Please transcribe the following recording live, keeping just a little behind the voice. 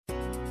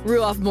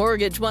Ruoff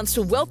Mortgage wants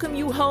to welcome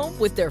you home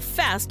with their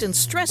fast and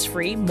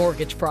stress-free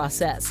mortgage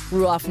process.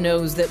 Ruoff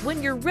knows that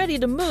when you're ready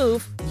to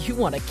move, you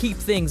want to keep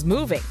things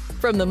moving.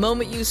 From the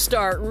moment you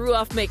start,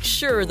 Ruoff makes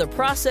sure the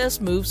process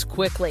moves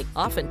quickly,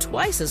 often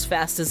twice as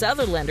fast as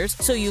other lenders,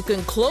 so you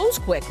can close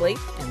quickly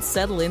and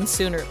settle in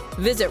sooner.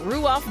 Visit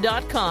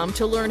ruoff.com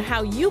to learn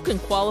how you can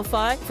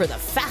qualify for the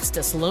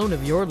fastest loan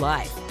of your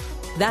life.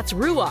 That's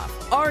Ruoff,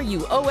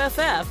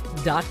 RUOFF.com.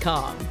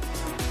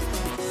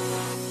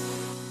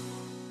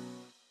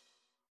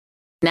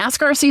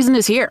 NASCAR season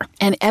is here,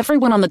 and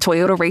everyone on the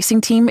Toyota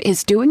racing team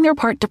is doing their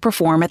part to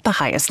perform at the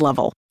highest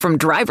level. From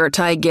driver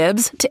Ty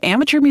Gibbs to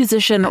amateur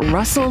musician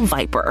Russell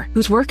Viper,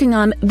 who's working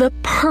on the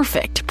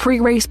perfect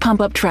pre-race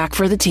pump-up track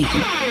for the team.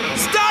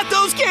 Start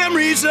those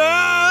Camrys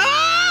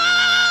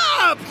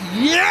up!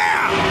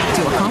 Yeah!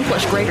 To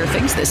accomplish greater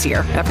things this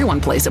year, everyone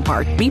plays a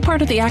part. Be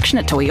part of the action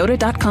at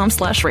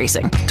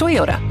toyota.com/racing.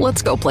 Toyota,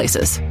 let's go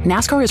places.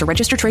 NASCAR is a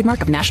registered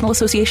trademark of National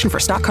Association for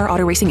Stock Car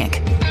Auto Racing, Inc.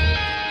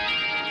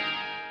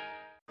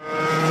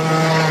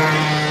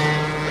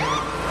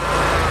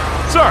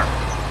 Sir,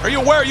 are you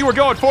aware you were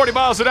going 40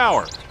 miles an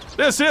hour?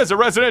 This is a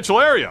residential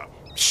area.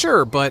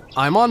 Sure, but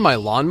I'm on my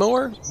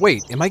lawnmower?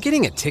 Wait, am I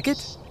getting a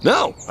ticket?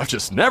 No, I've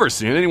just never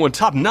seen anyone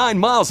top 9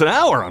 miles an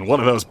hour on one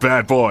of those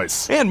bad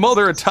boys. And mow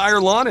their entire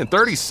lawn in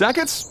 30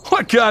 seconds?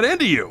 What got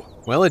into you?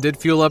 Well, it did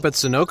fuel up at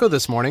Sunoco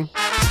this morning.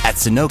 At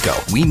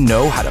Sunoco, we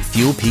know how to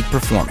fuel peak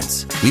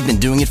performance. We've been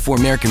doing it for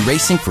American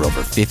racing for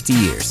over 50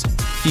 years.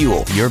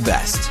 Fuel your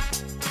best.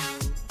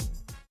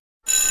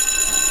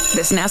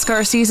 This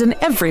NASCAR season,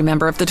 every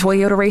member of the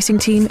Toyota racing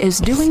team is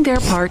doing their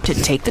part to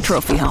take the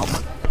trophy home.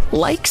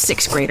 Like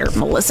 6th grader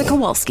Melissa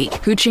Kowalski,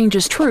 who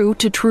changes true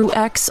to True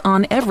X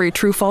on every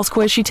true-false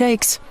quiz she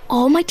takes.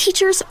 All my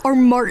teachers are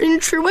Martin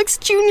Truex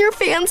Jr.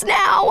 fans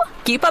now.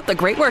 Keep up the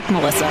great work,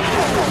 Melissa.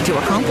 To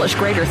accomplish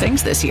greater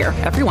things this year,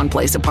 everyone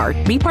plays a part.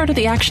 Be part of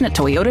the action at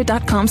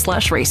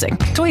toyota.com/racing.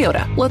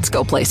 Toyota, let's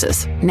go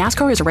places.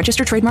 NASCAR is a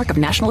registered trademark of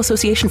National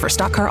Association for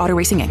Stock Car Auto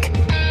Racing, Inc.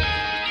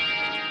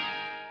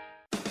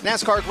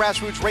 NASCAR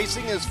Grassroots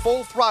Racing is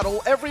full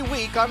throttle every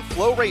week on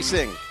Flow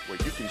Racing, where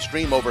you can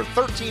stream over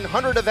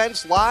 1,300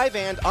 events live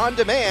and on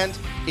demand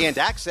and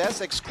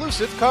access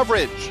exclusive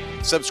coverage.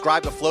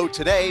 Subscribe to Flow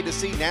today to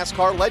see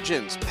NASCAR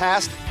legends,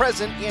 past,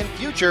 present, and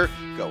future,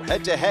 go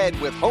head-to-head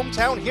with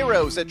hometown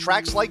heroes at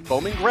tracks like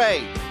Bowman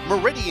Gray,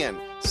 Meridian,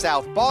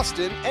 South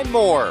Boston, and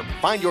more.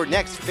 Find your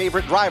next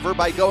favorite driver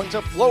by going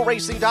to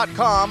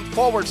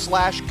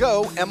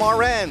flowracing.com/go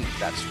MRN.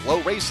 That's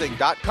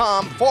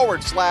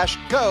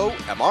flowracing.com/go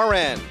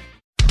MRN.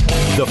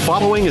 The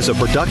following is a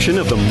production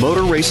of the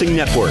Motor Racing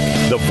Network,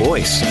 the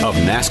voice of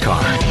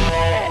NASCAR.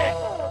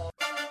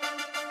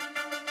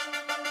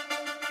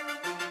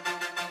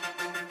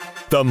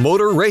 The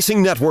Motor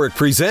Racing Network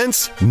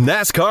presents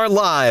NASCAR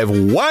Live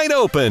Wide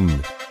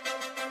Open.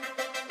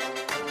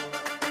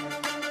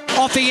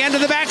 Off the end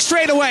of the back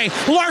straightaway.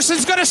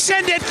 Larson's going to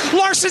send it.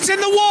 Larson's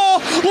in the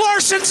wall.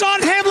 Larson's on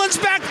Hamlin's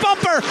back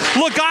bumper.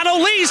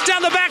 Logano leads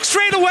down the back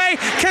straightaway.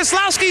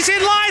 Keselowski's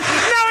in line.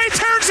 Now he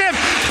turns him.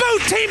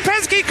 Both Team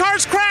Penske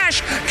cars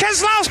crash.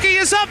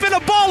 Keselowski is up in a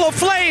ball of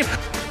flame.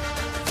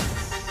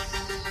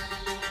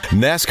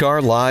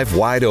 NASCAR Live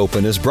Wide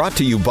Open is brought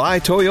to you by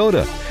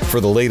Toyota.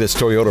 For the latest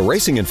Toyota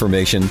racing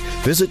information,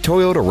 visit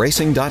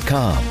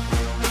toyotaracing.com.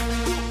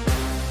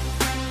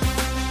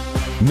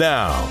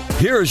 Now,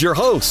 here's your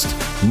host,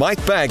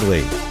 Mike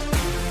Bagley.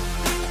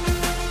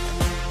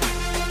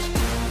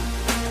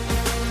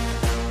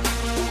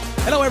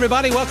 Hello,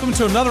 everybody. Welcome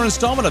to another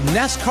installment of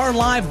NASCAR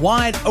Live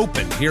Wide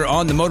Open here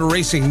on the Motor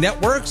Racing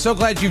Network. So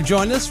glad you've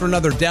joined us for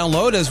another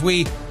download as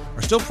we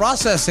are still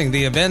processing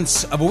the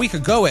events of a week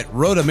ago at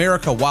Road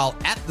America while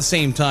at the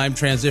same time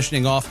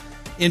transitioning off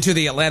into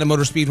the Atlanta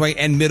Motor Speedway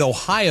and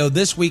Mid-Ohio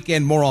this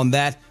weekend. More on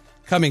that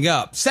coming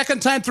up.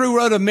 Second time through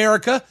Road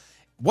America.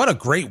 What a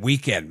great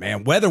weekend,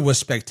 man. Weather was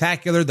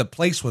spectacular. The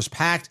place was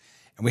packed,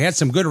 and we had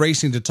some good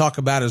racing to talk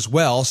about as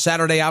well.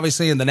 Saturday,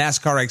 obviously, in the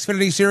NASCAR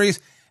Xfinity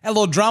Series, had a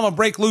little drama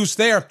break loose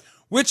there,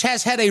 which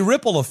has had a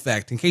ripple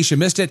effect. In case you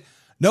missed it,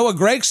 Noah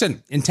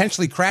Gragson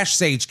intentionally crashed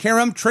Sage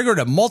Karam, triggered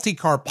a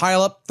multi-car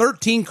pileup,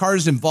 13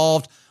 cars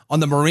involved on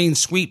the Marine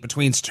Sweep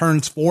between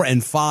turns 4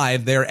 and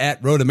 5 there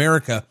at Road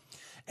America.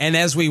 And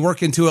as we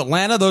work into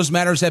Atlanta, those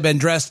matters have been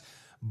addressed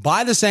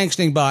by the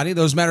sanctioning body.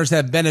 Those matters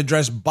have been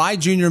addressed by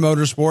Junior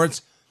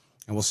Motorsports.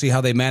 And we'll see how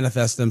they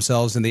manifest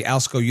themselves in the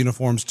Alsco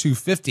Uniforms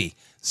 250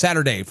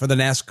 Saturday for the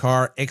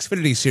NASCAR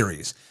Xfinity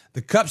Series.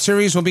 The Cup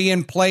Series will be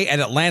in play at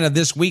Atlanta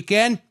this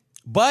weekend.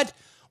 But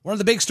one of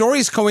the big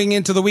stories going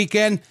into the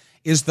weekend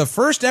is the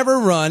first ever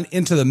run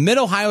into the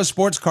Mid-Ohio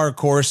Sports Car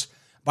Course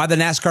by the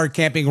NASCAR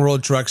Camping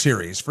World Truck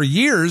Series. For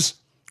years,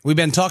 we've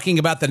been talking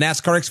about the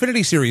NASCAR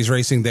Xfinity Series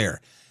racing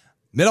there.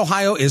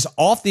 Mid-Ohio is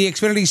off the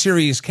Xfinity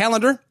Series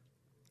calendar.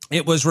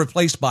 It was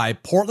replaced by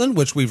Portland,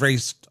 which we've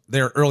raced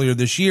there earlier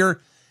this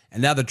year.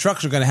 And now the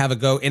trucks are going to have a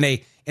go in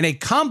a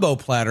combo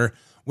platter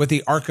with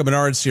the ARCA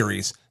Menard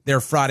Series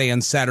there Friday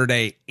and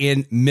Saturday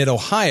in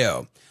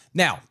Mid-Ohio.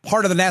 Now,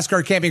 part of the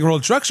NASCAR Camping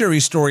World Truck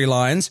Series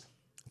storylines,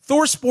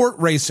 Thorsport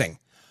Racing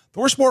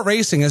Thorsport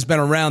Racing has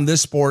been around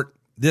this sport,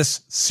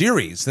 this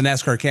series, the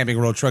NASCAR Camping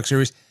World Truck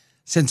Series,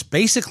 since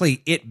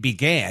basically it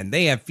began.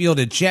 They have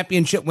fielded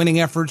championship winning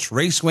efforts,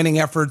 race winning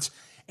efforts,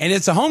 and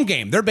it's a home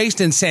game. They're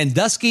based in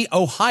Sandusky,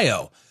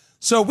 Ohio.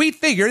 So we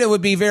figured it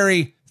would be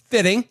very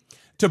fitting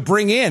to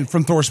bring in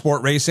from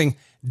Thorsport Racing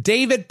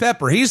David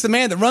Pepper. He's the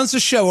man that runs the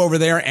show over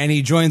there, and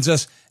he joins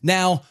us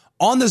now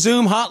on the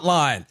Zoom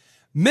hotline.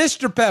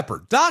 Mr.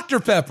 Pepper, Dr.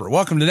 Pepper,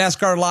 welcome to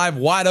NASCAR Live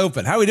Wide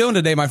Open. How are we doing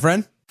today, my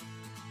friend?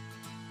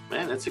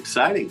 Man, that's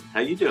exciting.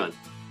 How you doing?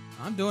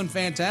 I'm doing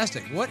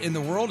fantastic. What in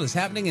the world is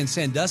happening in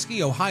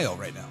Sandusky, Ohio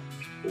right now?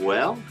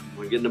 Well,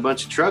 we're getting a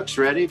bunch of trucks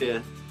ready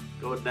to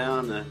go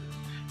down the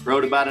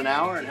road about an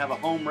hour and have a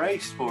home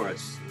race for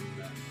us.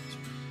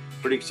 It's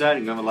pretty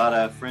exciting. We have a lot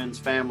of friends,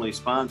 family,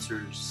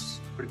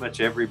 sponsors. Pretty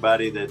much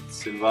everybody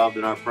that's involved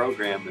in our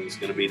program is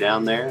going to be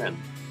down there and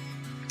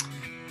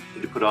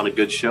to put on a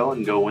good show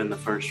and go win the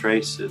first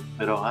race at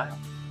Mid-Ohio.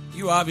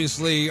 You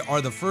obviously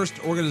are the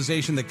first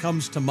organization that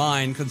comes to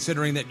mind,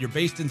 considering that you're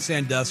based in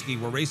Sandusky.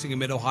 We're racing in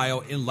Mid-Ohio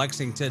in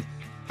Lexington.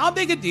 How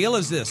big a deal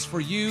is this for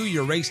you,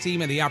 your race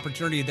team, and the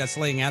opportunity that's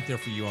laying out there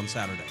for you on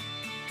Saturday?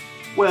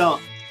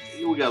 Well,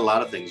 we got a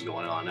lot of things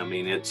going on. I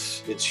mean,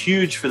 it's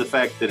huge for the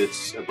fact that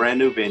it's a brand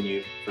new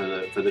venue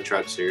for the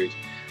Truck Series.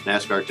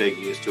 NASCAR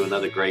taking us to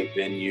another great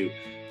venue.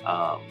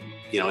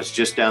 It's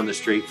just down the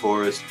street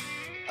for us.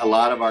 A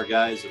lot of our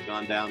guys have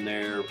gone down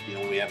there.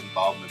 We have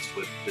involvements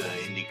with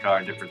IndyCar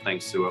and different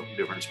things through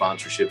different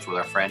sponsorships with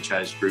our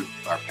franchise group,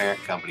 our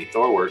parent company,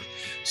 Thorsport.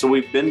 So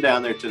we've been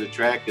down there to the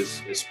track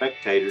as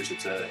spectators.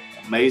 It's an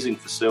amazing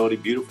facility,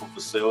 beautiful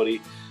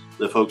facility.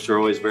 The folks are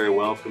always very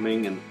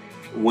welcoming. And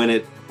when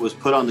it was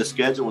put on the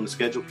schedule, when the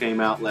schedule came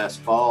out last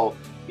fall,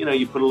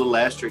 you put a little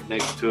asterisk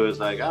next to it. It's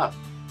like,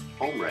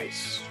 home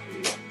race.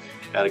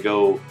 Got to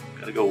go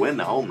win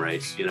the home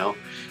race,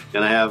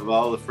 Gonna have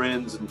all the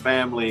friends and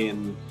family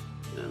and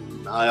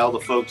all the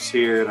folks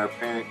here at our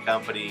parent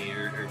company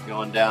are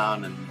going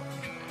down, and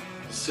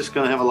it's just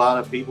gonna have a lot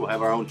of people,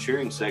 have our own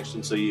cheering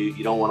section, so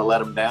you don't want to let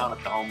them down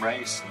at the home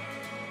race.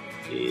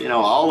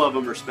 All of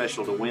them are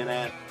special to win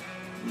at,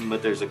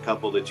 but there's a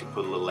couple that you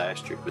put a little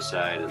asterisk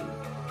beside,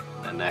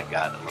 and that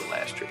got a little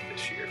asterisk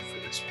this year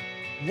for this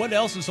one. What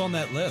else is on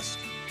that list?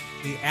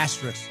 The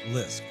asterisk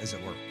list, as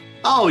it were.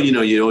 Oh,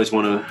 you always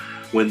want to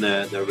win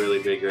the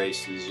really big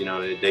races,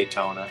 at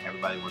Daytona.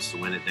 Everybody wants to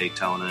win at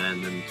Daytona.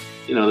 And then,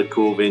 the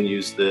cool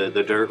venues, the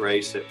dirt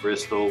race at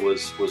Bristol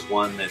was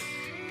one that,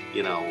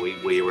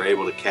 we were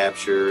able to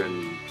capture,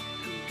 and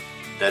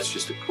that's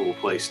just a cool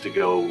place to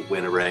go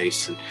win a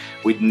race. And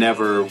we'd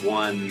never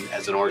won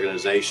as an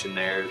organization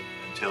there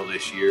until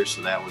this year,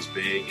 so that was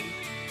big.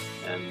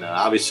 And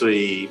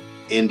obviously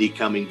Indy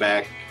coming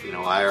back,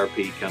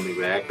 IRP coming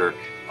back, or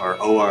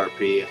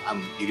ORP.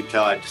 You can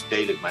tell I just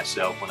dated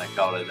myself when I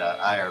called it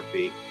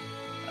IRP.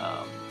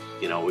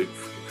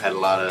 We've had a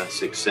lot of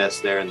success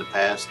there in the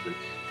past, and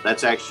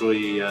that's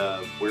actually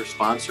we're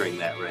sponsoring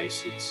that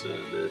race. It's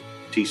the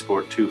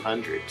T-Sport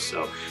 200,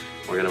 so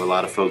we're gonna have a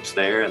lot of folks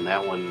there, and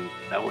that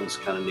one's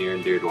kind of near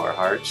and dear to our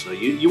hearts. So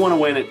you want to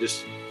win at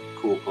just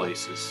cool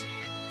places.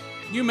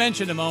 You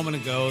mentioned a moment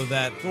ago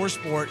that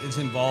Thorsport is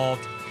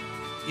involved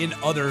in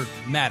other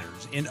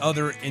matters, in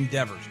other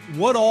endeavors.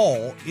 What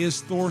all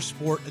is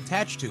Thorsport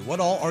attached to? What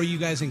all are you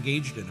guys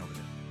engaged in over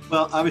there?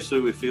 Well, obviously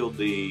we field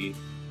the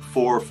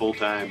 4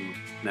 full-time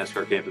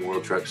NASCAR Camping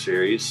World Truck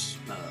Series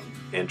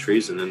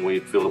entries, and then we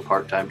field a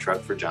part-time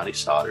truck for Johnny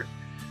Sauter.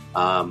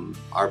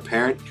 Our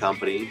parent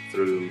company,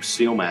 through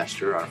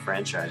Sealmaster, our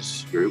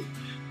franchise group,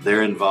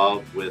 they're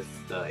involved with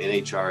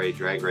NHRA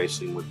drag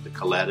racing with the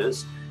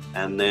Colettas.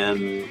 And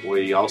then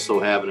we also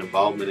have an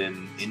involvement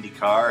in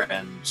IndyCar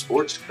and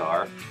sports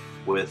car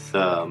with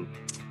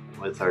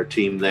our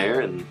team there.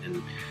 And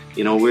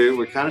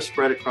we're kind of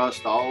spread across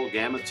all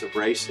gamuts of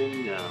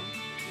racing.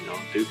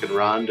 Duke and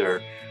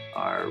Rhonda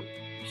are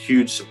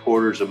huge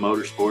supporters of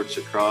motorsports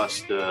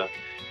across the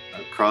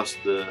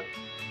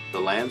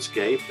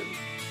landscape.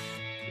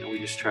 And, we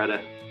just try to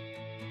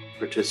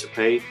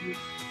participate and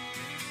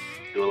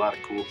do a lot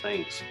of cool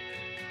things.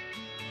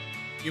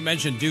 You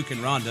mentioned Duke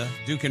and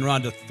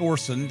Rhonda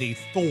Thorson, the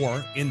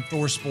Thor in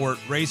Thorsport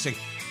Racing.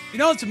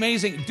 It's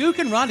amazing. Duke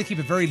and Rhonda keep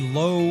a very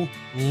low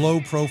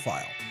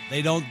profile.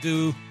 They don't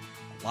do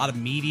a lot of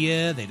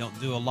media. They don't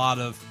do a lot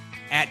of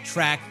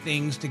at-track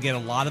things to get a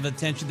lot of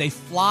attention. They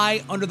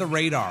fly under the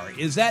radar.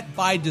 Is that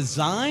by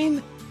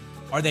design?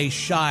 Are they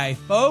shy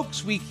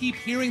folks? We keep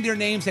hearing their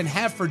names and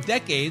have for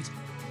decades,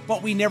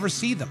 but we never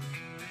see them.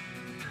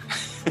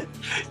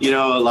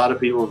 A lot of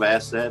people have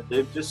asked that.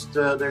 They've just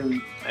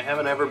they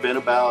haven't ever been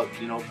about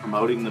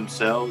promoting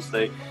themselves.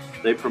 They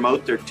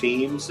promote their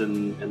teams,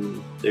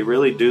 and they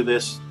really do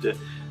this to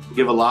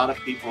give a lot of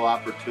people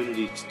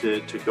opportunities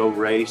to go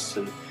race,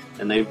 and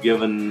they've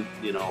given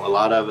a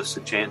lot of us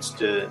a chance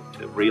to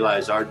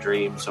realize our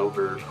dreams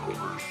over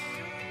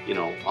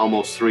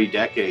almost 3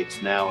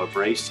 decades now of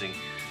racing.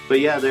 But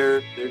yeah,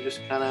 they're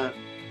just kind of,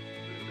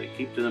 they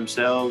keep to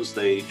themselves.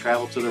 They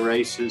travel to the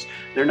races.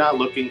 They're not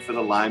looking for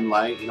the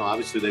limelight.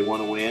 Obviously they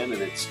want to win,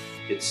 and it's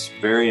it's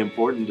very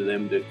important to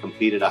them to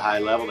compete at a high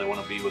level. They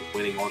want to be with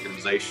winning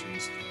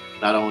organizations,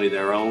 not only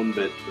their own,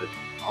 but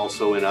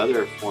also in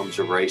other forms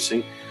of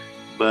racing.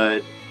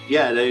 But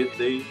yeah,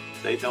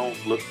 they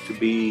don't look to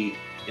be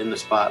in the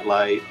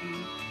spotlight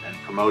and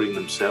promoting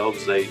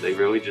themselves. They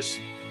really just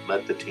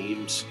let the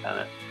teams kind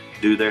of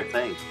do their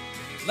thing.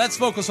 Let's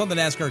focus on the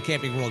NASCAR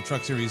Camping World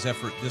Truck Series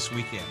effort this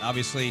weekend.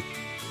 Obviously,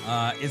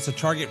 it's a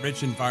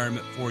target-rich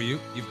environment for you.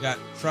 You've got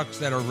trucks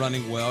that are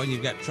running well, and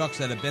you've got trucks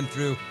that have been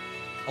through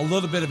a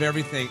little bit of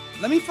everything.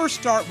 Let me first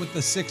start with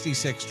the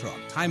 66 truck,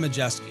 Ty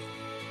Majeski.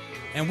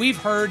 And we've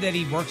heard that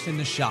he works in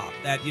the shop,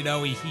 that, you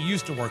know, he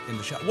used to work in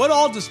the shop. What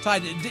all does Ty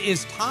do?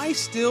 Is Ty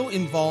still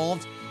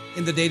involved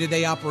in the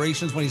day-to-day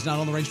operations when he's not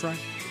on the racetrack?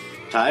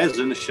 Ty is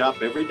in the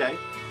shop every day.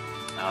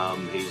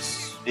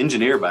 He's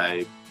engineer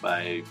by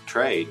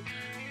trade.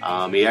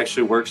 He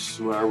actually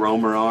works our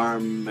roamer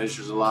arm,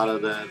 measures a lot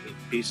of the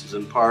pieces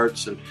and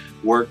parts, and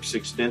works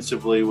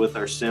extensively with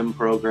our sim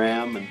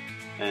program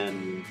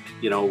and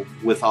you know,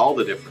 with all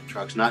the different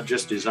trucks, not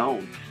just his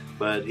own.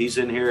 But he's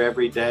in here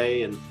every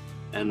day,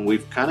 and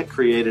we've kind of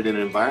created an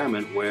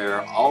environment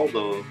where all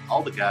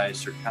the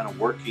guys are kind of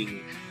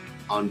working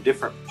on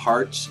different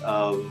parts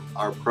of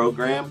our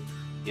program.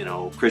 You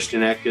know,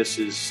 Christian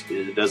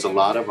Eckes does a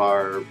lot of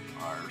our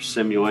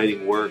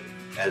simulating work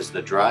as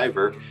the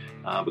driver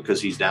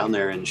because he's down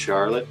there in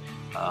Charlotte.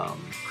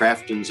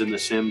 Crafton's in the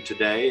sim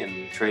today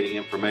and trading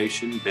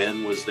information.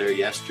 Ben was there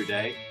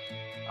yesterday.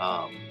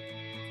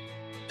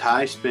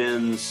 Ty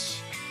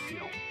spends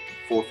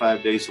 4 or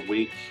 5 days a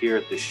week here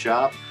at the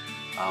shop.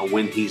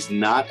 When he's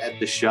not at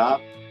the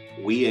shop,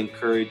 we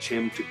encourage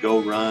him to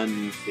go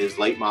run his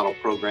late model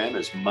program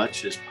as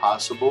much as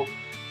possible.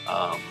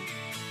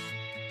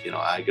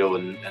 I go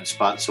and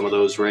spot some of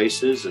those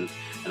races, and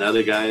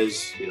other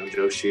guys,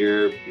 Joe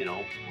Shear,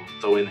 will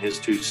throw in his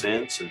 2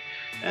 cents,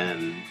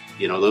 and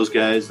those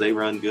guys, they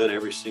run good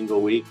every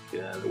single week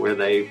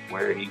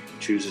where he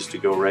chooses to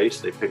go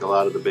race. They pick a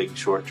lot of the big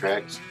short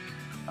tracks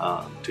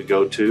to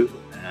go to,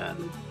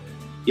 and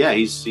yeah,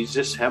 he's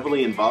just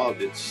heavily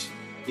involved. It's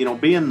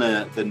being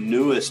the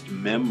newest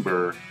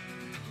member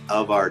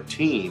of our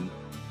team,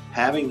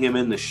 having him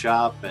in the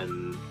shop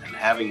and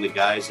having the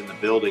guys in the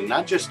building,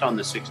 not just on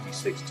the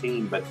 66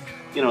 team, but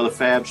the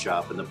fab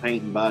shop and the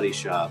paint and body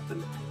shop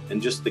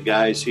and just the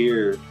guys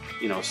here,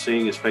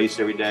 seeing his face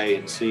every day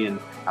and seeing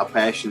how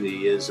passionate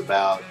he is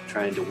about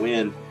trying to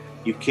win.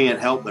 You can't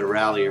help but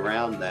rally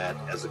around that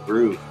as a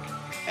group,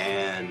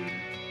 and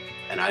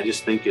I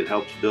just think it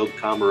helps build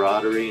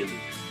camaraderie and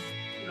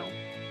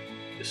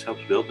just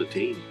helps build the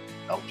team,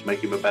 helps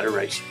make him a better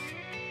racer.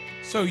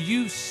 So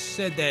you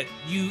said that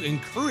you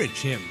encourage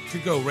him to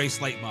go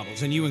race late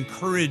models and you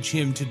encourage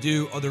him to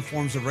do other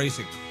forms of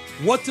racing.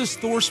 What does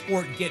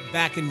Thorsport get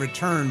back in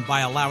return by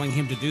allowing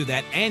him to do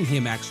that and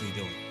him actually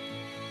doing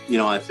it?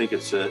 I think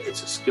it's a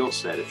skill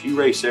set. If you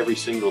race every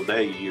single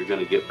day, you're going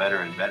to get better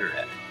and better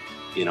at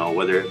it.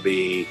 Whether it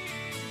be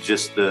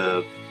just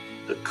the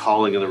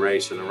calling of the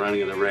race or the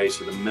running of the race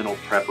or the mental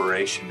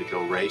preparation to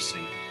go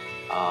racing.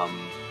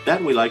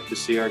 Then we like to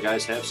see our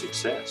guys have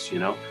success.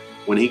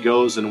 When he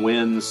goes and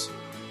wins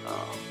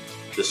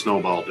the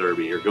Snowball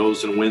Derby or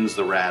goes and wins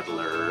the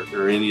Rattler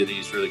or any of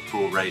these really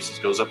cool races,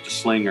 goes up to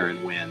Slinger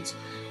and wins,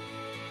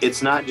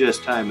 it's not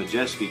just Ty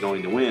Majeski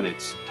going to win,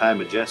 it's Ty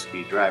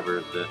Majeski, driver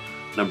of the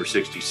number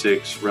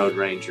 66 Road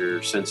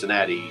Ranger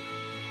Cincinnati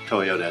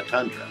Toyota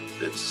Tundra,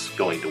 that's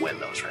going to win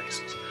those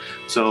races.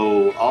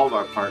 So all of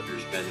our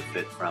partners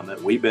benefit from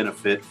it. We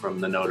benefit from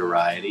the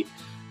notoriety.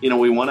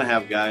 We want to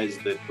have guys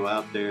that go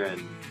out there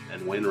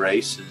and win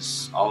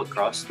races all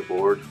across the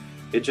board.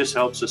 It just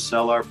helps us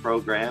sell our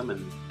program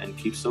and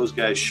keeps those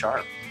guys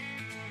sharp.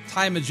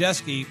 Ty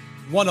Majeski,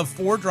 one of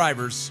 4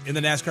 drivers in the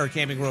NASCAR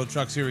Camping World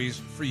Truck Series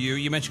for you.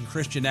 You mentioned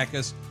Christian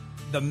Eckes,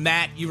 the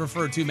Matt you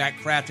referred to, Matt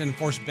Crafton, of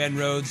course, Ben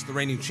Rhodes, the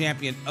reigning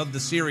champion of the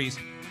series.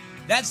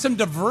 That's some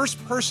diverse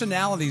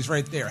personalities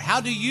right there.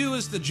 How do you,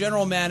 as the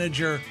general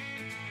manager,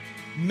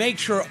 make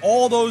sure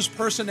all those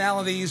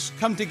personalities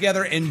come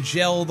together and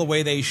gel the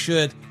way they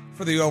should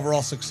for the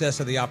overall success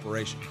of the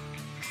operation?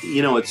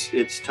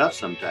 It's tough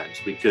sometimes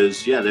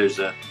because there's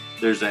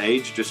an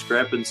age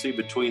discrepancy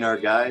between our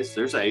guys.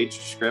 There's an age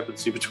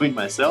discrepancy between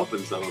myself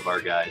and some of our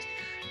guys.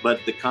 But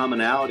the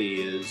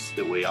commonality is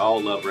that we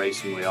all love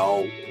racing. We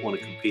all want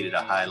to compete at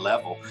a high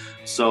level.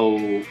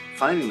 So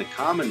finding the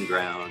common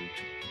ground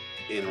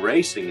in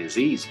racing is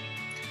easy.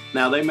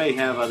 Now, they may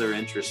have other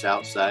interests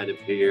outside of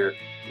here,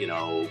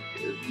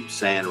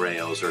 sand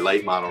rails or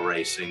late model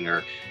racing,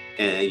 or,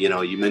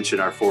 you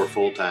mentioned our 4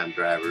 full-time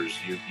drivers.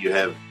 You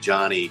have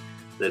Johnny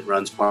that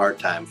runs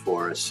part-time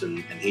for us,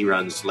 and he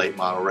runs late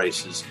model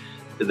races.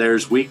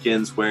 There's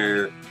weekends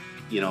where,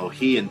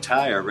 he and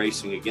Ty are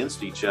racing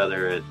against each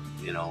other at,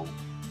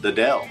 the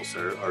Dells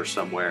or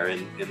somewhere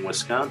in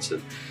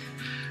Wisconsin,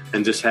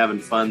 and just having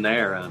fun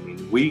there. I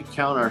mean, we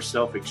count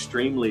ourselves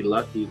extremely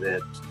lucky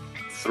that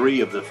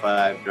 3 of the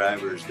 5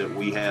 drivers that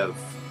we have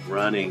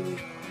running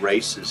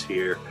races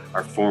here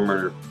are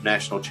former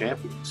national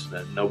champions.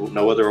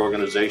 No other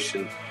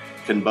organization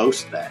can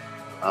boast that.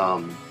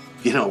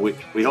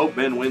 we hope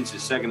Ben wins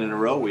his second in a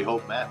row. We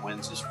hope Matt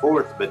wins his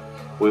fourth, but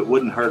it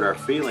wouldn't hurt our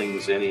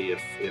feelings any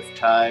if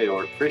Ty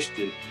or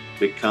Christian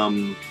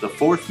become the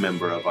fourth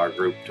member of our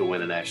group to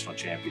win a national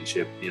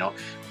championship.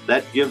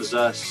 That gives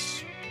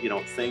us,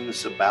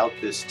 things about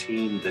this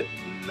team that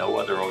no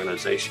other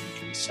organization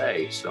can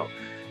say. So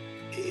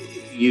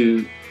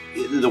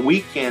the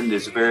weekend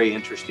is a very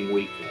interesting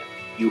weekend.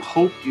 You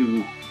hope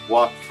you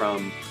walk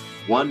from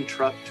one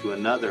truck to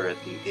another at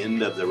the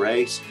end of the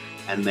race,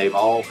 and they've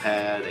all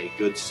had a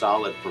good,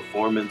 solid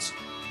performance,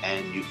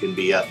 and you can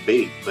be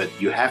upbeat. But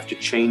you have to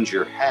change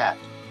your hat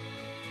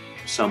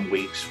some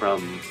weeks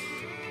from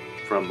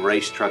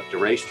race truck to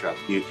race truck.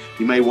 You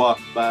may walk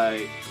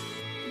by,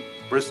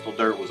 Bristol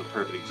Dirt was a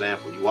perfect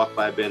example. You walk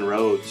by Ben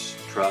Rhodes'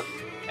 truck,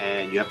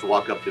 and you have to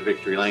walk up to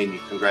victory lane. You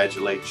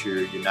congratulate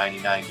your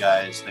 99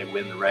 guys. They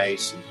win the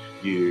race, and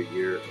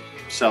you're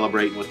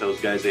celebrating with those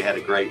guys. They had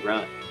a great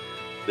run.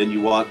 Then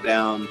you walk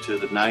down to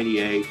the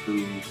 98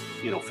 who,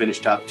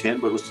 finished top 10,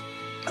 but was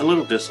a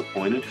little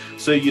disappointed.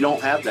 So you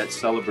don't have that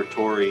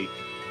celebratory,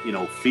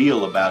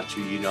 feel about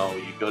you. You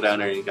go down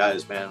there and you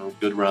guys, man,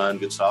 good run,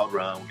 good solid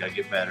run. We got to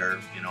get better.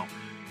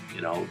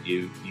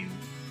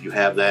 You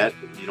have that.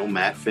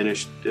 Matt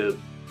finished,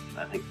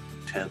 I think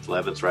 10th,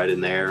 11th, right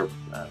in there,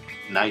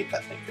 9th,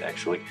 I think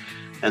actually.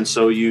 And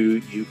so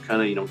you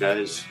kind of,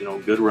 guys,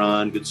 good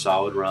run, good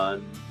solid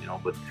run,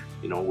 but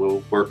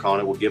we'll work on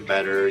it. We'll get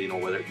better,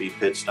 whether it be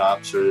pit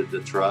stops or the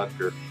truck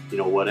or,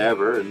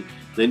 whatever. And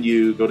then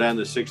you go down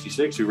to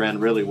 66 who ran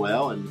really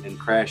well and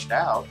crashed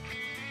out.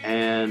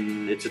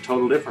 And it's a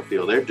total different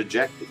feel. They're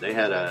dejected. They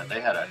had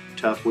a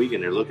tough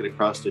weekend. They're looking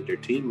across at their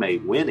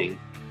teammate winning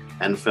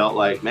and felt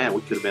like, man,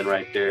 we could have been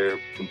right there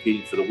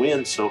competing for the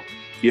win. So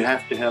you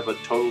have to have a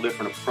total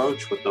different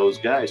approach with those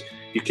guys.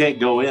 You can't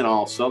go in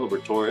all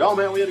celebratory. Oh,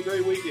 man, we had a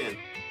great weekend.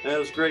 That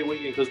was a great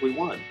weekend because we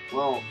won.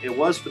 Well, it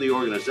was for the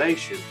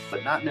organization,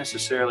 but not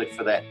necessarily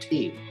for that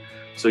team.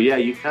 So, yeah,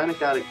 you kind of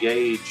got to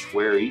gauge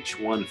where each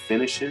one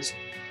finishes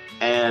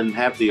and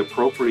have the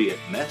appropriate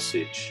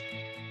message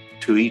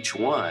to each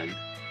one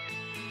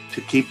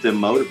to keep them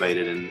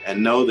motivated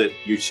and know that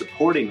you're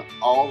supporting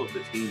all of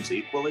the teams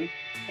equally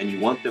and you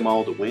want them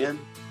all to win.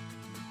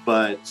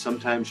 But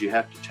sometimes you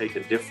have to take a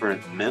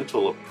different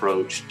mental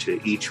approach to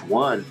each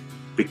one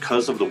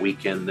because of the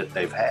weekend that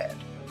they've had.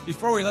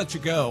 Before we let you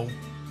go,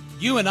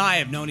 you and I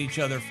have known each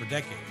other for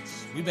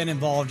decades. We've been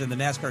involved in the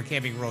NASCAR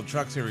Camping World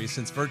Truck Series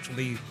since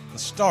virtually the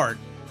start.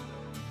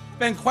 It's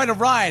been quite a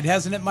ride,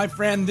 hasn't it, my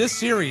friend? This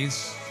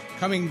series,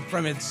 coming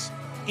from its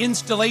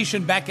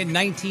installation back in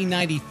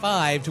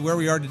 1995 to where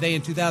we are today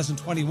in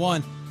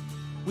 2021,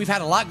 we've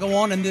had a lot go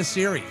on in this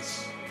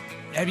series.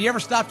 Have you ever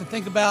stopped to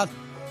think about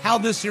how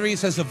this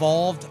series has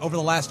evolved over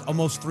the last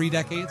almost 3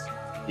 decades?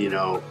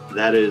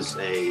 That is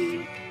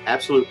a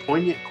absolute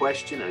poignant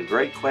question and a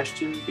great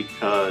question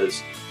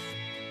because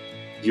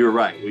you're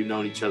right. We've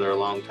known each other a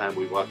long time.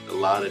 We've walked a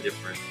lot of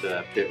different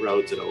pit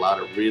roads at a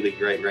lot of really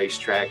great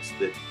racetracks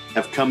that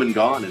have come and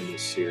gone in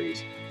this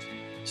series.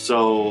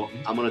 So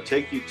I'm going to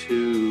take you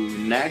to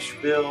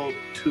Nashville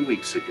 2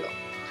 weeks ago.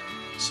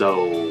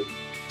 So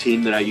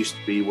team that I used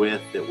to be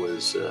with, it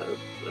was a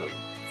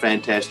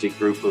fantastic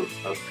group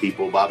of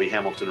people, Bobby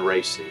Hamilton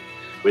Racing.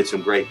 We had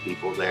some great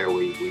people there.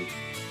 We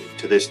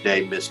to this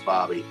day miss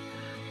Bobby.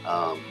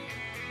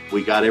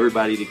 We got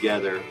everybody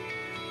together.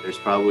 There's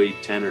probably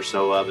 10 or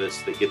so of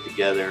us that get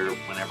together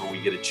whenever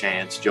we get a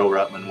chance. Joe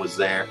Ruttman was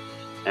there.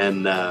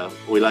 And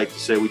we like to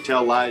say we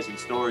tell lies and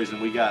stories, and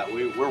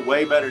we're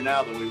way better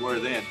now than we were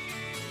then,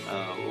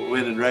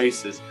 winning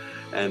races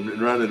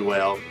and running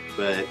well.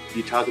 But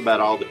you talk about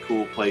all the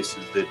cool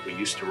places that we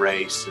used to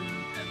race, and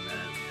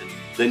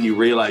then you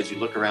realize, you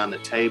look around the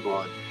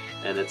table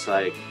and it's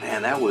like,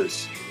 man, that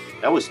was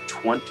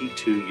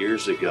 22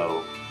 years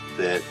ago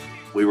that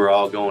we were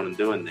all going and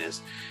doing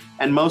this.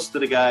 And most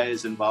of the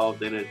guys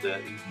involved in it,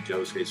 in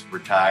Joe's case,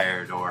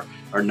 retired or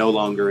are no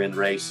longer in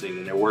racing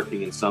and they're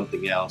working in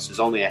something else. There's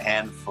only a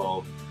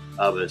handful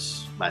of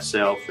us,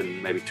 myself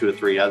and maybe 2 or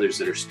 3 others,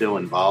 that are still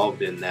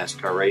involved in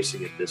NASCAR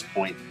racing at this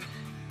point.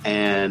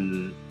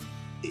 And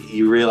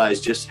you realize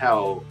just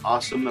how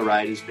awesome the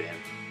ride has been,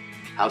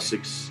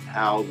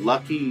 how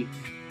lucky,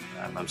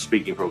 I'm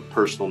speaking from a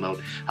personal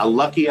note, how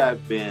lucky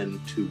I've been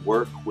to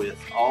work with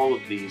all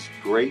of these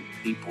great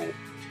people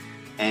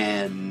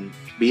and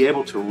be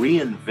able to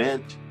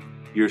reinvent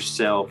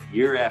yourself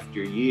year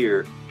after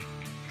year.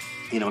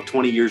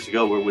 20 years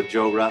ago, we're with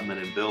Joe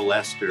Ruttman and Bill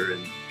Lester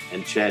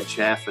and Chad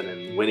Chaffin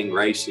and winning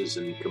races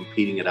and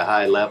competing at a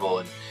high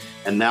level.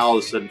 And now all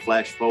of a sudden,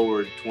 flash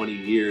forward 20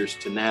 years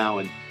to now,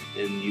 and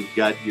you've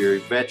got your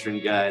veteran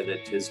guy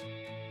that has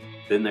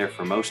been there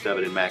for most of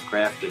it in Matt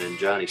Crafton and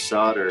Johnny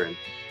Sauter. And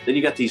then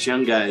you got these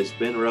young guys,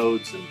 Ben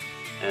Rhodes,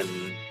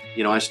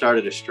 and I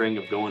started a string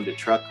of going to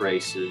truck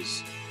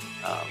races.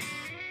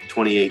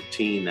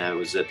 2018, I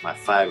was at my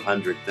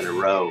 500th in a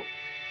row,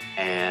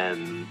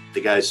 and the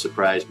guys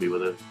surprised me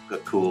with a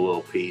cool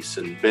little piece.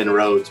 And Ben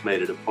Rhodes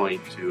made it a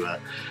point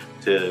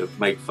to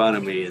make fun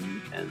of me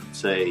and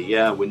say,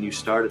 yeah, when you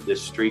started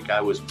this streak,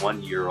 I was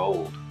 1 year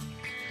old.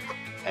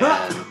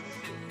 And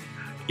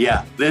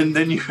Yeah,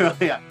 then you,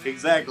 yeah,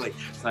 exactly.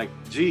 It's like,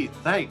 gee,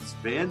 thanks,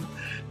 Ben.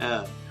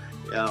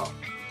 You know,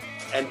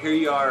 and here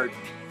you are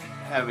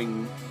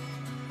having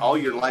all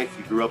your life,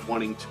 you grew up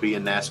wanting to be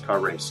in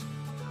NASCAR racing.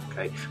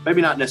 Okay,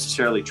 maybe not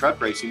necessarily truck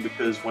racing,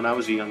 because when I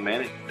was a young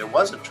man, there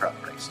wasn't truck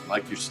racing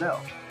like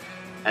yourself.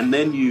 And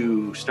then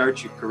you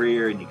start your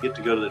career and you get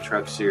to go to the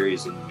truck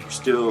series, and you're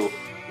still,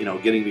 you know,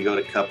 getting to go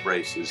to cup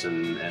races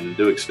and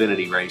do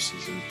Xfinity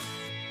races. And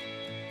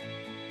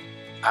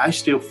I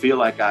still feel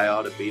like I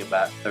ought to be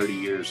about 30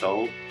 years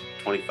old,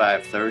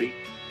 25, 30,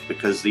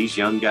 because these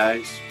young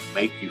guys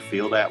make you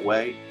feel that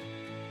way,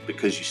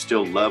 because you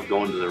still love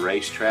going to the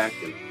racetrack.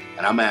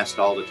 And I'm asked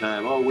all the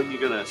time, oh, when are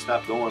you going to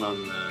stop going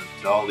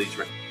to all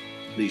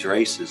these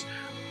races?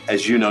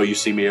 As you know, you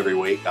see me every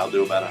week. I'll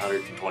do about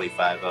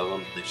 125 of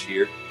them this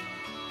year.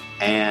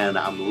 And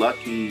I'm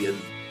lucky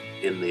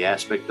in the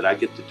aspect that I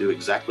get to do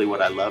exactly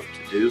what I love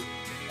to do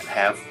and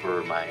have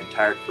for my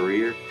entire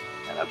career.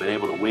 And I've been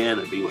able to win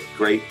and be with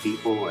great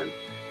people, and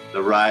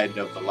the ride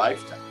of the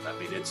lifetime. I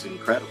mean, it's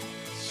incredible.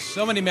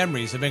 So many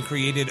memories have been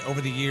created over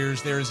the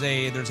years. There's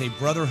a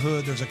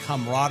brotherhood, there's a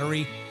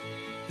camaraderie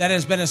that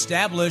has been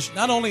established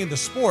not only in the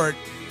sport,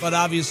 but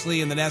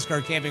obviously in the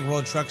NASCAR Camping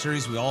World Truck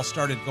Series. We all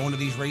started going to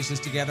these races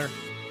together.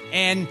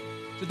 And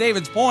to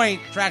David's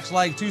point, tracks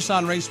like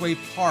Tucson Raceway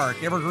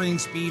Park, Evergreen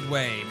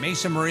Speedway,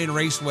 Mesa Marine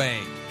Raceway,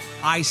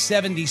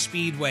 I-70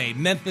 Speedway,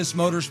 Memphis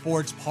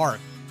Motorsports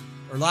Park.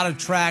 There are a lot of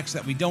tracks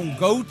that we don't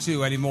go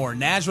to anymore.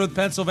 Nazareth,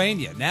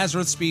 Pennsylvania,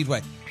 Nazareth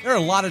Speedway. There are a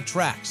lot of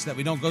tracks that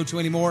we don't go to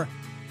anymore,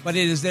 but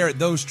it is there at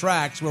those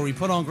tracks where we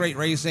put on great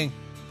racing,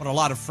 but a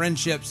lot of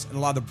friendships and a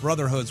lot of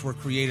brotherhoods were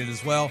created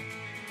as well.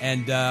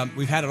 And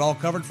we've had it all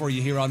covered for you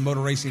here on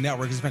Motor Racing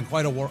Network. It's been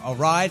quite a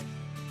ride,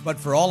 but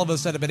for all of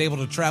us that have been able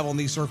to travel in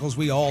these circles,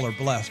 we all are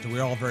blessed, and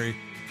we're all very,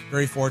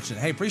 very fortunate.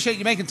 Hey, appreciate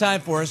you making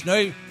time for us.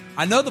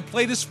 I know the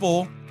plate is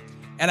full,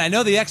 and I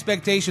know the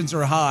expectations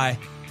are high.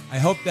 I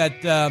hope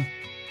that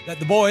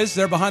the boys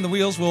there behind the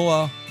wheels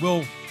will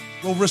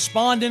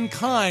respond in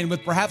kind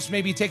with perhaps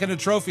maybe taking a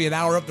trophy an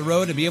hour up the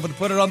road and be able to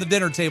put it on the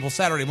dinner table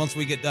Saturday once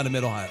we get done in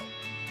Mid-Ohio.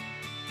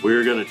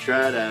 We're going to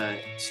try to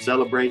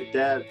celebrate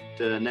that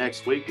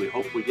next week. We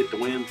hope we get to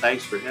win.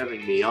 Thanks for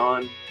having me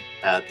on.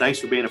 Thanks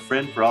for being a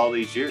friend for all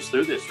these years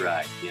through this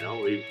ride. You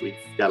know, we've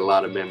got a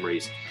lot of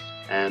memories.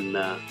 And,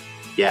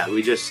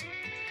 we just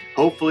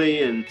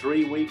hopefully in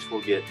 3 weeks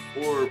we'll get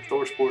 4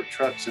 Thorsport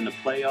trucks in the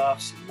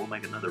playoffs, and we'll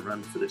make another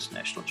run for this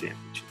national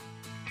championship.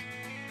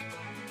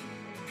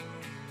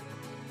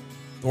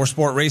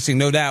 Thorsport Racing,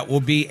 no doubt,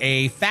 will be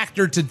a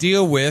factor to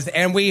deal with,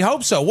 and we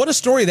hope so. What a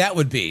story that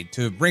would be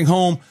to bring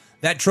home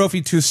that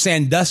trophy to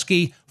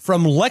Sandusky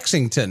from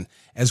Lexington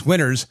as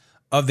winners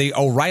of the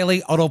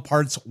O'Reilly Auto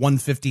Parts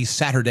 150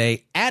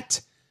 Saturday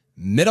at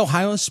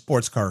Mid-Ohio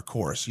Sports Car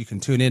Course. You can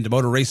tune in to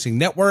Motor Racing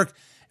Network,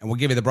 and we'll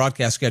give you the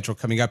broadcast schedule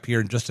coming up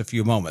here in just a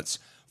few moments.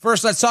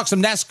 First, let's talk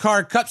some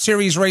NASCAR Cup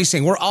Series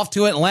racing. We're off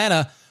to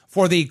Atlanta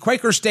for the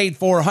Quaker State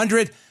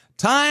 400.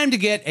 Time to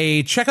get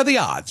a check of the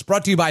odds.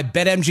 Brought to you by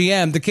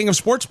BetMGM, the king of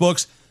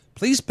sportsbooks.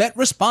 Please bet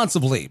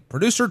responsibly.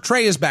 Producer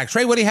Trey is back.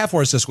 Trey, what do you have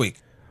for us this week?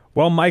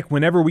 Well, Mike,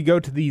 whenever we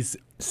go to these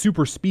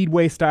super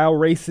speedway style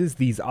races,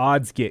 these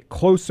odds get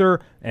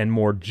closer and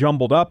more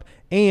jumbled up,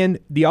 and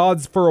the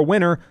odds for a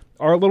winner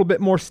are a little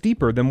bit more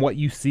steeper than what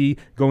you see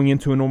going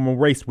into a normal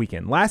race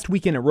weekend. Last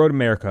weekend at Road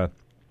America,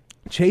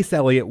 Chase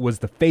Elliott was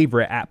the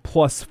favorite at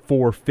plus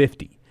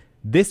 450.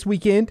 This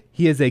weekend,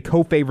 he is a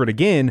co-favorite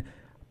again,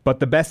 but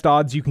the best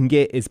odds you can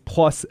get is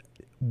plus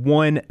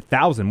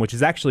 1,000, which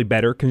is actually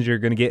better because you're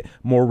going to get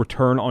more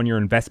return on your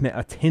investment,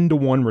 a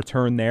 10-to-1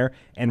 return there.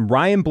 And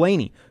Ryan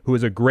Blaney, who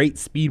is a great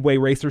speedway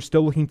racer,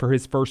 still looking for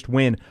his first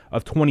win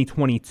of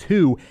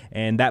 2022,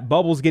 and that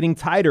bubble's getting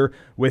tighter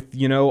with,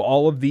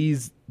 all of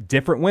these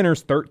different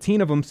winners,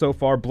 13 of them so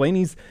far.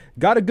 Blaney's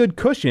got a good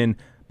cushion,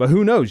 but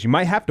who knows? You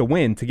might have to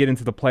win to get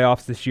into the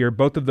playoffs this year.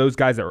 Both of those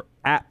guys are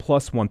at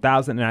plus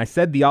 1,000, and I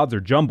said the odds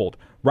are jumbled.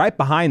 Right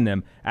behind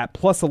them at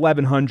plus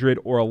 1,100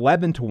 or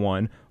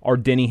 11-to-1 are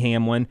Denny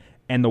Hamlin,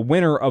 and the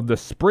winner of the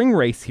spring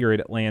race here at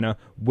Atlanta,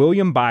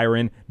 William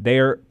Byron,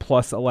 they're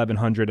plus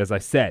 1,100, as I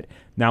said.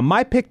 Now,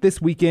 my pick this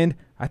weekend,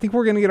 I think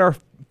we're going to get our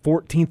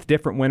 14th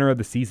different winner of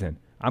the season.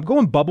 I'm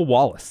going Bubba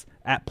Wallace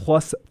at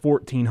plus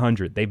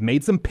 1,400. They've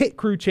made some pit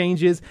crew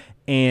changes,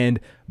 and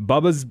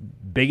Bubba's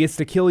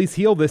biggest Achilles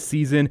heel this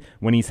season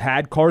when he's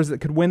had cars that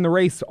could win the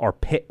race are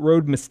pit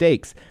road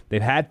mistakes.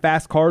 They've had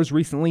fast cars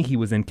recently. He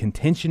was in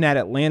contention at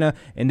Atlanta,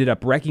 ended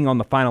up wrecking on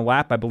the final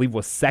lap, I believe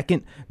was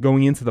second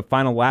going into the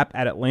final lap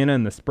at Atlanta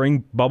in the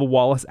spring. Bubba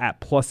Wallace at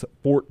plus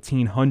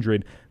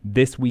 1,400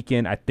 this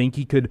weekend. I think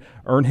he could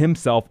earn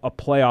himself a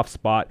playoff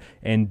spot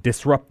and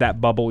disrupt that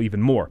bubble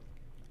even more.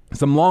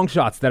 Some long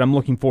shots that I'm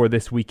looking for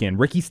this weekend.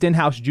 Ricky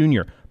Stenhouse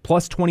Jr.,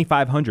 plus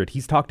 2,500.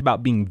 He's talked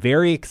about being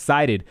very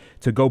excited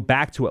to go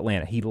back to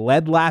Atlanta. He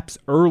led laps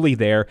early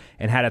there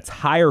and had a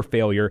tire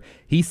failure.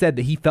 He said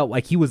that he felt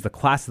like he was the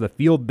class of the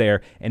field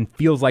there and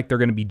feels like they're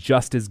going to be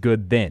just as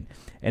good then.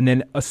 And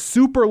then a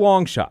super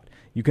long shot.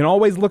 You can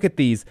always look at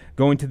these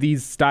going to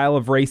these style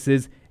of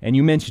races and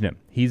you mentioned him.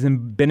 He's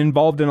been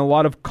involved in a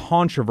lot of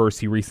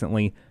controversy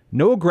recently.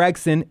 Noah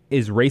Gragson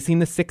is racing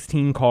the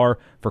 16 car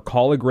for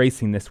Colleague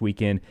Racing this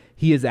weekend.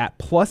 He is at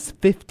plus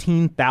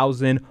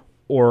 15,000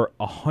 or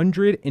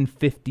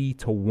 150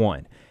 to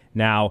 1.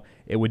 Now,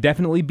 it would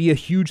definitely be a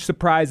huge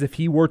surprise if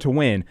he were to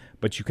win,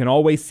 but you can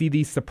always see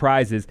these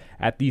surprises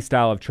at these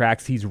style of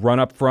tracks. He's run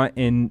up front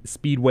in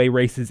speedway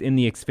races in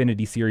the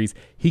Xfinity Series.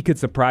 He could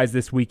surprise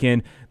this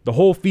weekend. The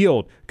whole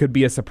field could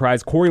be a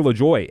surprise. Corey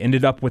LaJoie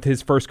ended up with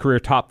his first career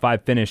top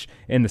 5 finish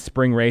in the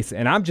spring race,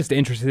 and I'm just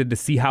interested to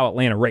see how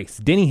Atlanta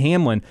raced. Denny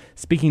Hamlin,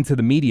 speaking to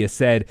the media,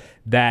 said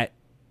that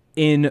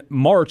in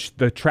March,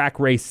 the track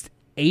raced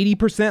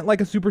 80% like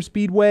a super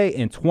speedway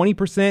and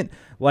 20%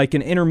 like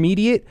an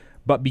intermediate.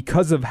 But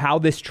because of how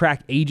this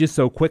track ages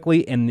so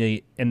quickly and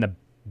the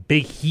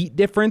big heat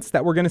difference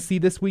that we're going to see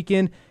this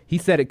weekend, he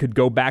said it could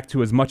go back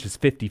to as much as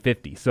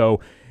 50-50. So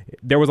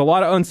there was a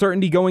lot of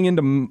uncertainty going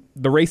into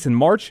the race in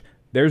March.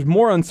 There's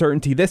more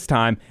uncertainty this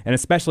time, and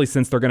especially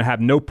since they're going to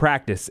have no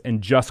practice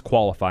and just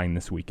qualifying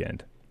this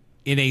weekend.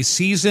 In a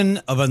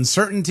season of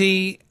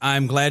uncertainty,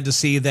 I'm glad to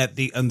see that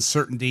the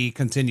uncertainty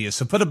continues.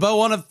 So put a bow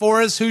on it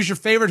for us. Who's your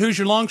favorite? Who's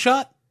your long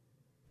shot?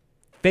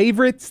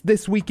 Favorites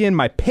this weekend,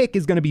 my pick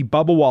is going to be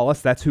Bubba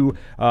Wallace. That's who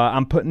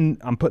I'm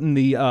putting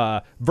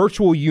the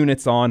virtual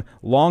units on.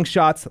 Long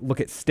shots, look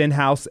at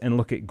Stenhouse and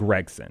look at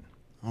Gragson.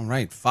 All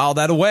right, file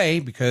that away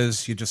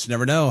because you just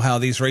never know how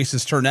these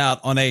races turn out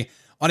on a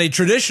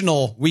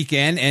traditional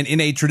weekend. And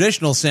in a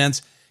traditional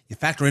sense, you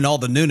factor in all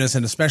the newness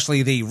and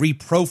especially the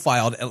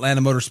reprofiled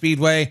Atlanta Motor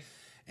Speedway.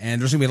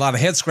 And there's going to be a lot of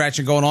head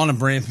scratching going on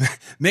and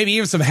maybe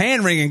even some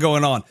hand wringing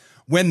going on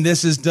when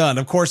this is done.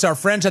 Of course, our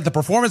friends at the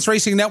Performance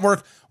Racing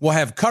Network will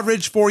have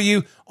coverage for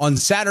you on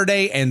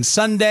Saturday and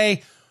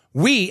Sunday.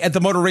 We at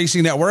the Motor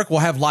Racing Network will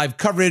have live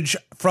coverage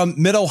from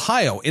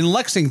Mid-Ohio in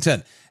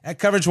Lexington. That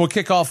coverage will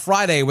kick off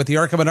Friday with the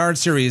ARCA Menard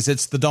Series.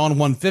 It's the Dawn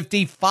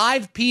 150,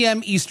 5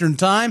 p.m. Eastern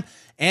Time.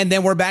 And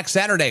then we're back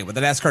Saturday with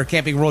the NASCAR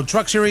Camping World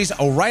Truck Series,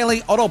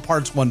 O'Reilly Auto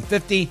Parts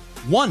 150,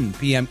 1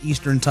 p.m.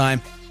 Eastern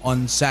Time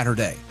on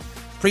Saturday.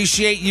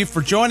 Appreciate you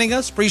for joining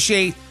us.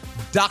 Appreciate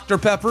Dr.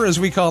 Pepper, as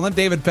we call him,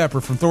 David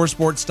Pepper from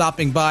Thorsport,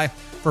 stopping by.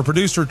 For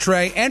producer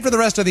Trey and for the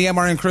rest of the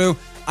MRN crew,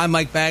 I'm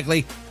Mike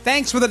Bagley.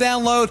 Thanks for the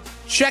download.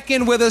 Check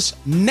in with us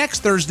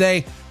next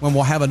Thursday when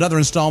we'll have another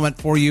installment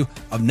for you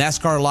of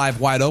NASCAR Live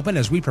Wide Open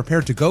as we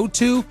prepare to go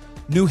to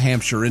New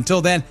Hampshire.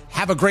 Until then,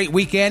 have a great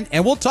weekend,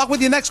 and we'll talk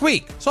with you next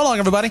week. So long,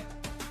 everybody.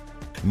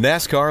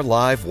 NASCAR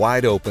Live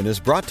Wide Open is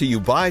brought to you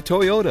by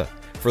Toyota.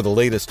 For the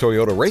latest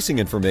Toyota racing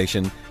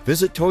information,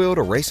 visit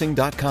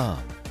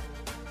toyotaracing.com.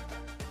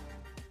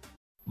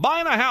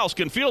 Buying a house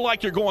can feel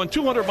like you're going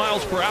 200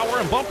 miles per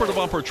hour in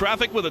bumper-to-bumper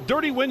traffic with a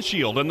dirty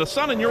windshield and the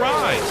sun in your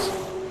eyes.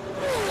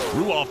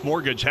 Ruoff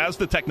Mortgage has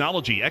the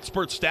technology,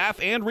 expert staff,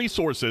 and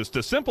resources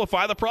to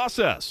simplify the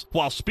process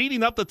while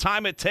speeding up the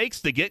time it takes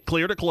to get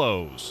clear to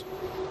close.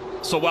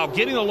 So while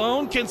getting a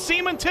loan can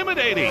seem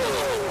intimidating,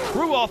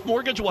 Ruoff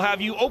Mortgage will have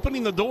you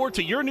opening the door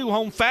to your new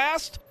home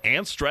fast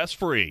and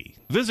stress-free.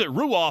 Visit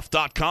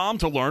ruoff.com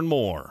to learn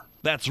more.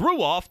 That's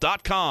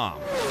ruoff.com.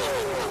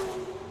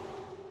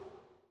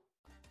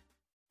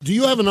 Do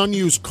you have an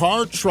unused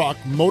car, truck,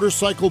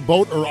 motorcycle,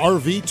 boat, or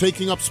RV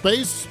taking up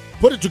space?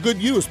 Put it to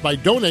good use by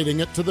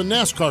donating it to the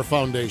NASCAR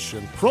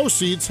Foundation.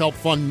 Proceeds help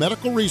fund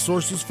medical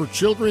resources for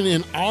children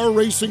in our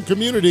racing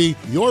community.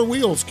 Your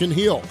wheels can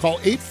heal. Call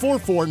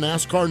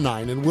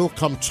 844-NASCAR-9 and we'll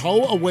come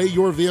tow away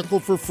your vehicle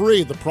for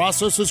free. The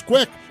process is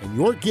quick and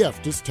your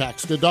gift is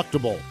tax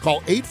deductible.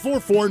 Call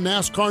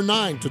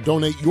 844-NASCAR-9 to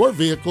donate your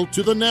vehicle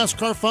to the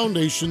NASCAR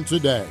Foundation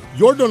today.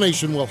 Your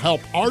donation will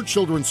help our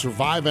children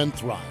survive and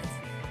thrive.